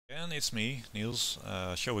And it's me, Niels,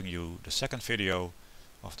 showing you the second video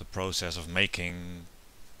of the process of making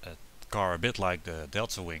a car a bit like the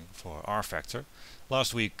DeltaWing for rFactor.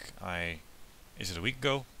 Last week, is it a week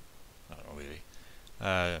ago? Not really.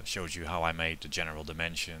 Showed you how I made the general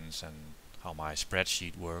dimensions and how my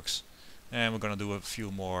spreadsheet works. And we're gonna do a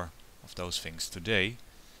few more of those things today.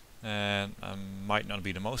 And might not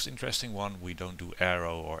be the most interesting one. We don't do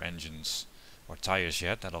aero or engines or tires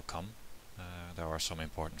yet. That'll come. There are some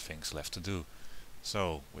important things left to do.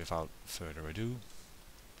 So, without further ado,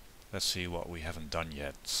 let's see what we haven't done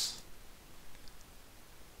yet.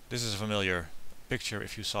 This is a familiar picture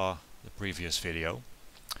if you saw the previous video,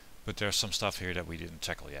 but there's some stuff here that we didn't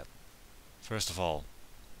tackle yet. First of all,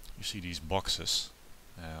 you see these boxes.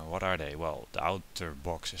 What are they? Well, the outer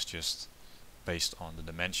box is just based on the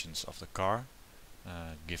dimensions of the car,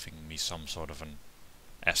 giving me some sort of an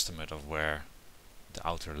estimate of where the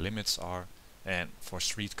outer limits are. And for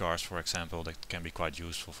street cars, for example, that can be quite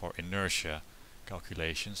useful for inertia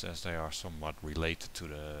calculations, as they are somewhat related to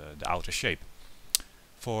the outer shape.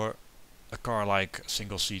 For a car like a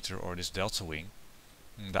single-seater or this DeltaWing,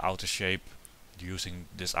 the outer shape, using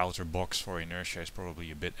this outer box for inertia is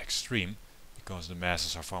probably a bit extreme, because the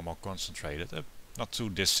masses are far more concentrated, not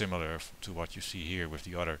too dissimilar to what you see here with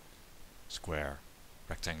the other square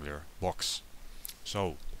rectangular box.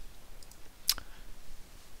 So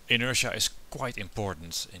inertia is quite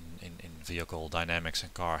important in vehicle dynamics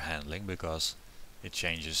and car handling, because it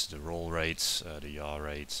changes the roll rates, the yaw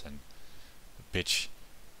rates and the pitch.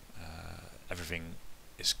 Everything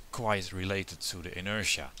is quite related to the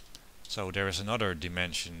inertia. So there is another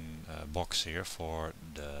dimension box here for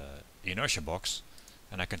the inertia box,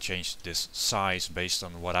 and I can change this size based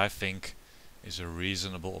on what I think is a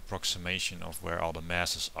reasonable approximation of where all the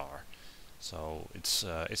masses are. So it's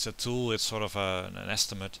a tool, it's sort of an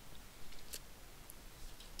estimate,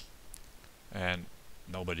 and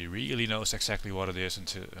nobody really knows exactly what it is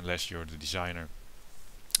unless you're the designer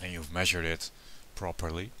and you've measured it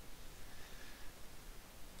properly.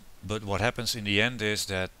 But what happens in the end is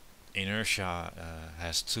that inertia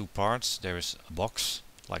has two parts. There is a box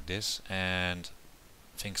like this, and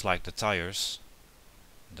things like the tires,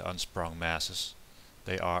 the unsprung masses,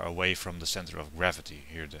 they are away from the center of gravity.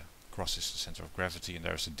 Here the cross is the center of gravity, and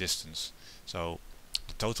there's a distance. So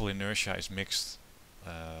the total inertia is made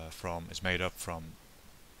up from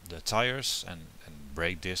the tires and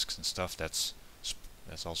brake discs and stuff that's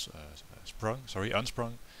also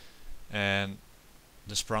unsprung, and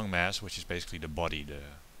the sprung mass, which is basically the body, the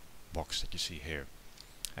box that you see here.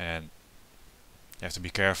 And you have to be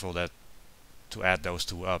careful to add those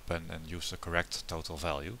two up and use the correct total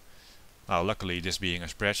value. Now, luckily, this being a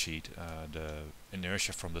spreadsheet, the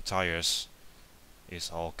inertia from the tires is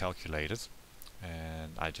all calculated,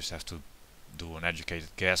 and I just have to do an educated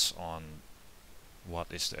guess on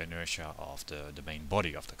what is the inertia of the main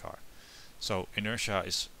body of the car. So inertia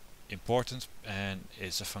is important, and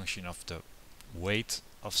is a function of the weight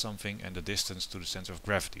of something and the distance to the center of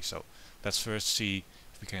gravity. So let's first see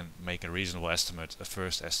if we can make a reasonable estimate, a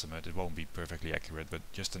first estimate. It won't be perfectly accurate, but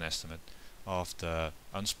just an estimate of the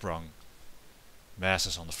unsprung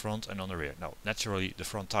masses on the front and on the rear. Now, naturally, the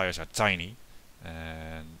front tires are tiny,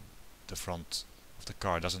 and the front of the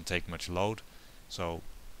car doesn't take much load, so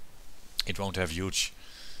it won't have huge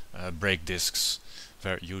brake discs,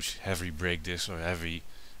 very huge heavy brake discs or heavy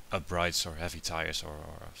uprights or heavy tires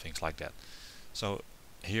or things like that. So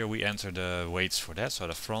here we enter the weights for that. So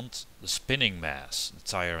the front, the spinning mass, the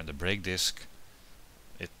tire and the brake disc,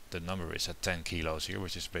 the number is at 10 kilos here,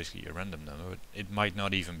 which is basically a random number, but it might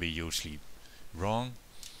not even be hugely wrong.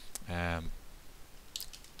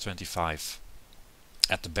 25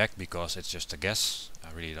 at the back, because it's just a guess.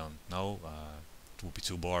 I really don't know. It would be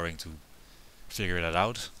too boring to figure that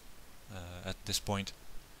out at this point,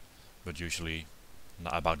 but usually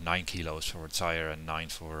about 9 kilos for a tire and 9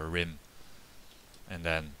 for a rim, and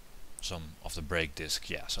then some of the brake disc.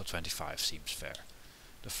 Yeah, so 25 seems fair.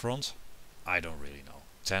 The front, I don't really know.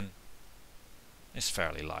 10 is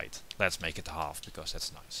fairly light. Let's make it half, because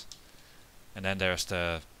that's nice. And then there's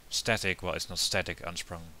the static, well, it's not static,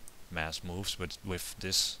 unsprung mass moves, but with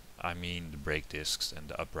this I mean the brake discs and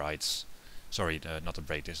the uprights. Sorry, not the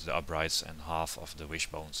brake discs, the uprights and half of the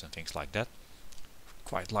wishbones and things like that.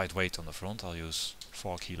 Quite lightweight on the front. I'll use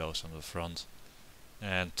 4 kilos on the front,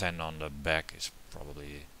 and 10 on the back is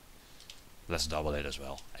probably, let's double it as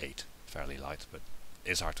well, 8. Fairly light, but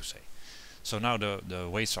it's hard to say. So now the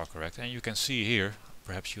weights are correct, and you can see here,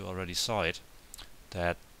 perhaps you already saw it,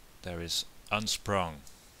 that there is unsprung,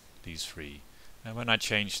 these three. And when I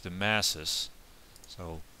change the masses,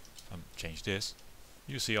 so if I change this,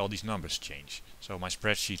 you see all these numbers change. So my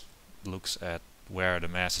spreadsheet looks at where the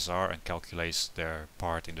masses are and calculates their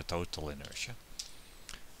part in the total inertia,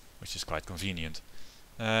 which is quite convenient.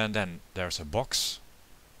 And then there's a box,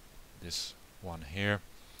 this one here.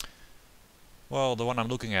 Well, the one I'm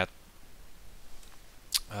looking at,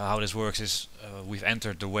 how this works is we've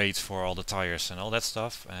entered the weight for all the tires and all that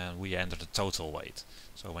stuff, and we enter the total weight.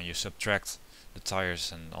 So when you subtract the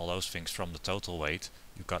tires and all those things from the total weight,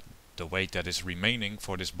 you got the weight that is remaining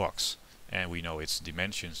for this box, and we know its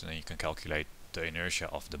dimensions, and then you can calculate the inertia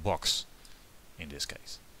of the box in this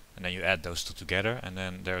case. And then you add those two together, and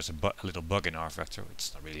then there's a little bug in rFactor.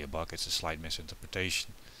 It's not really a bug, it's a slight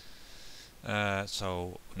misinterpretation.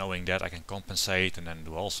 So knowing that, I can compensate and then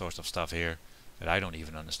do all sorts of stuff here that I don't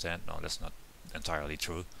even understand. No, that's not entirely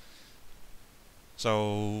true.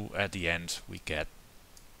 So at the end we get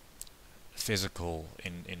physical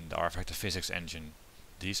in the rFactor physics engine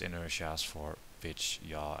these inertias for pitch,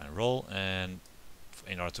 yaw and roll, and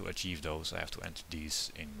in order to achieve those I have to enter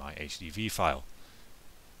these in my HDV file.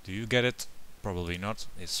 Do you get it? Probably not.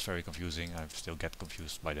 It's very confusing. I still get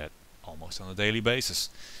confused by that almost on a daily basis.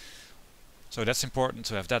 So that's important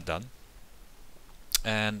to have that done.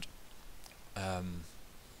 And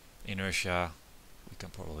inertia, we can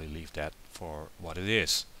probably leave that for what it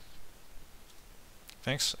is.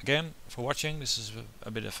 Thanks again for watching. This is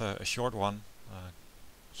a bit of a short one,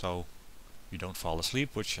 so you don't fall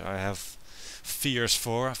asleep, which I have fears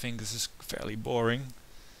for. I think this is fairly boring,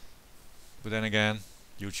 but then again,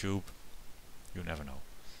 YouTube, you never know.